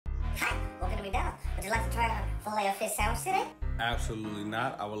Hi, welcome to McDonald's. Would you like to try our filet of fish sandwich today? Absolutely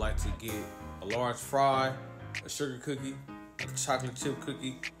not. I would like to get a large fry, a sugar cookie, a chocolate chip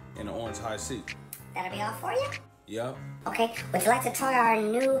cookie, and an orange high C. That'll be all for you? Yep. Okay, would you like to try our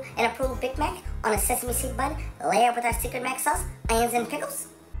new and approved Big Mac on a sesame seed bun, layered with our secret Mac sauce, onions, and pickles?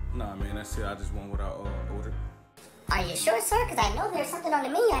 Nah, man, that's it. I just want what I ordered. Are you sure, sir? Because I know there's something on the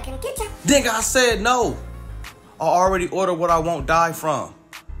menu I can get you. Nigga, I said no. I already ordered what I won't die from.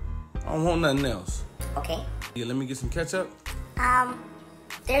 I don't want nothing else. Okay. Yeah, let me get some ketchup.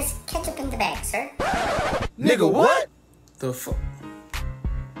 There's ketchup in the bag, sir. Nigga, what? The fuck?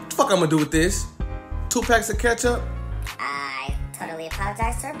 What the fuck I'm gonna do with this? 2 packs of ketchup? I totally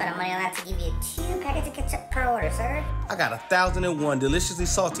apologize, sir, but I'm only allowed to give you 2 packets of ketchup per order, sir. I got 1,001 deliciously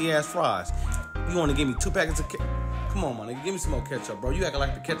salty ass fries. You wanna give me 2 packets of ketchup? Come on, my nigga, give me some more ketchup, bro. You acting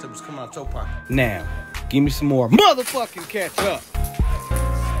like the ketchup is coming out your pocket. Now, give me some more motherfucking ketchup.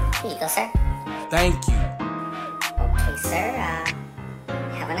 Here you go, sir. Thank you. Okay, sir,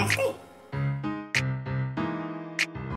 have a nice day.